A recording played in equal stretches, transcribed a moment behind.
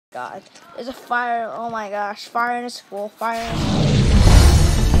God, there's a fire. Oh my gosh, fire in a school, fire in a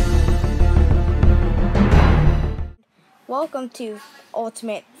school. Welcome to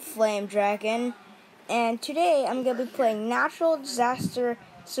Ultimate Flame Dragon, and today I'm going to be playing Natural Disaster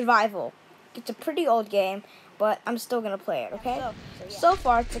Survival. It's a pretty old game, but I'm still going to play it, okay? So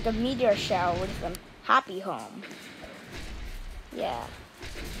far, it's like a meteor shower with some happy home. Yeah.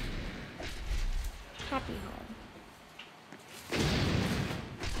 Happy home.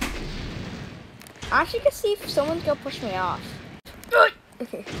 I actually can see if someone's gonna push me off.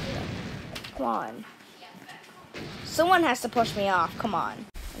 Okay, come on. Someone has to push me off, come on.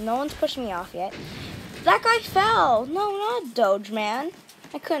 No one's pushed me off yet. That guy fell! No, not Doge Man.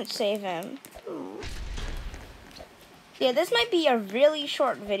 I couldn't save him. Yeah, this might be a really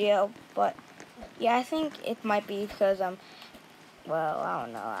short video, but yeah, I think it might be because well, I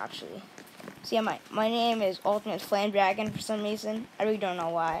don't know actually. See, my name is Ultimate Flame Dragon for some reason. I really don't know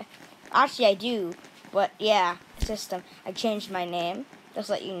why. Actually, I do, but yeah, it's just I changed my name, just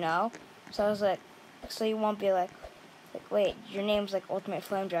to let you know. So I was like, so you won't be like, wait, your name's like Ultimate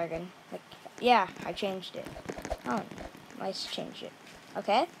Flame Dragon. Like, yeah, I changed it. Oh, nice to change it.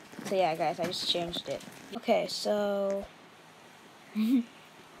 Okay? So yeah, guys, I just changed it. Okay, so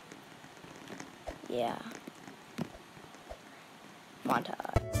yeah,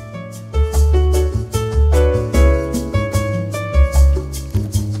 montage.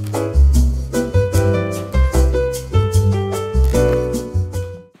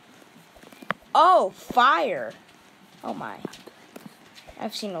 Oh, fire! Oh my.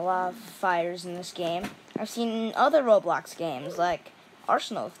 I've seen a lot of fires in this game. I've seen other Roblox games, like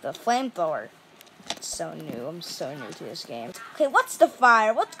Arsenal, the flamethrower. It's so new. I'm so new to this game. Okay, what's the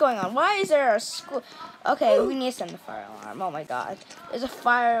fire? What's going on? Why is there a school? Okay, we need to send the fire alarm. Oh my god. There's a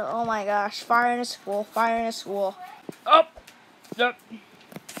fire. Oh my gosh. Fire in a school. Fire in a school. Oh! Yep.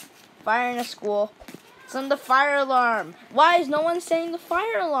 Fire in a school. Send the fire alarm. Why is no one saying the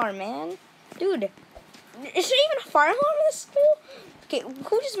fire alarm, man? Dude, is there even a fire alarm in this school? Okay,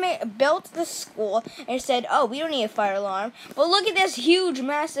 who just built this school and said, oh, we don't need a fire alarm, but look at this huge,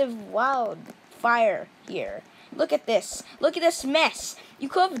 massive, wild fire here. Look at this. Look at this mess. You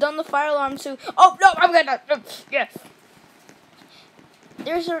could have done the fire alarm too. Oh, no, I'm gonna, yeah.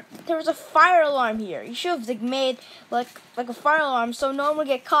 There was a fire alarm here. You should have made like a fire alarm so no one would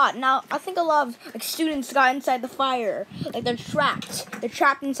get caught. Now I think a lot of students got inside the fire. Like they're trapped. They're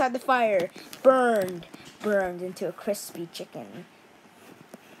trapped inside the fire. Burned into a crispy chicken.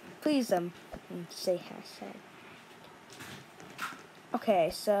 Please say hashtag. Okay,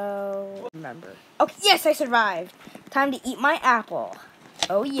 so remember. Okay, yes, I survived. Time to eat my apple.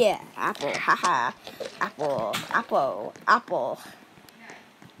 Oh yeah, apple. Haha. Apple.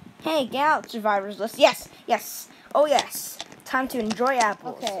 Hey, get out, survivors list. Yes. Oh, yes. Time to enjoy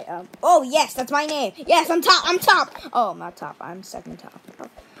apples. Okay, oh, yes, that's my name. Yes, I'm top. Oh, I'm not top. I'm second top.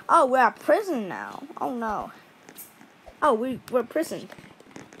 Oh, we're at prison now. Oh, no. Oh, we're prison.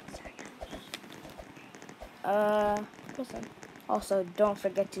 Prison. Also, don't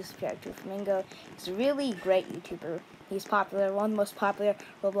forget to subscribe to Flamingo. He's a really great YouTuber. He's popular, one of the most popular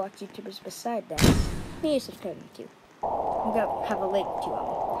Roblox YouTubers beside that. He is subscribing too. I'm gonna have a link to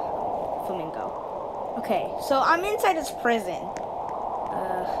Flamingo. Okay, so I'm inside this prison.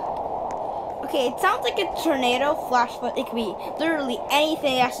 Okay, it sounds like a tornado, flash flood. It could be literally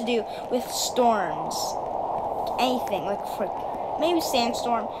anything that has to do with storms. Anything, like maybe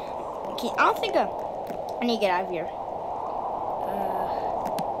sandstorm. Okay, I don't think I need to get out of here.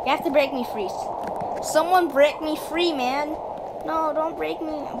 You have to break me free. Someone break me free, man. No, don't break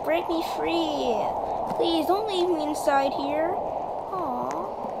me. Break me free. Please, don't leave me inside here.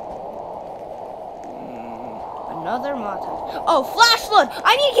 Another montage. Oh, flash flood!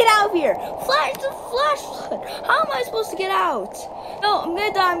 I need to get out of here! Flash flood! How am I supposed to get out? No, I'm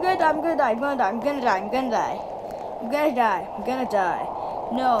gonna die. No, I'm gonna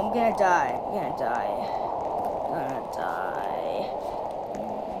die.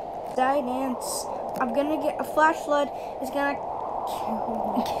 Die dance. I'm gonna get a flash flood. It's gonna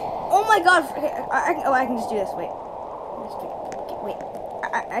kill me. Oh my god! I can just do this. Wait.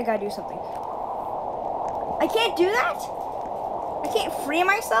 I gotta do something. I can't do that? I can't free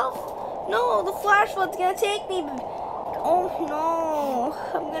myself? No, the flash flood's gonna take me. Oh no,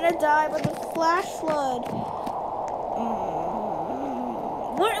 I'm gonna die by the flash flood.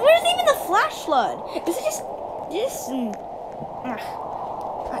 Where's even the flash flood? Is it just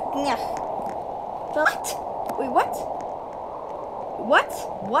what? Wait, what?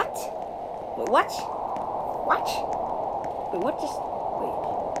 What? Wait, what? Wait, what just, wait.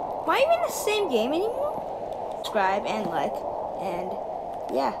 Am I even in the same game anymore? Subscribe and like and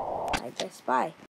yeah, I guess bye.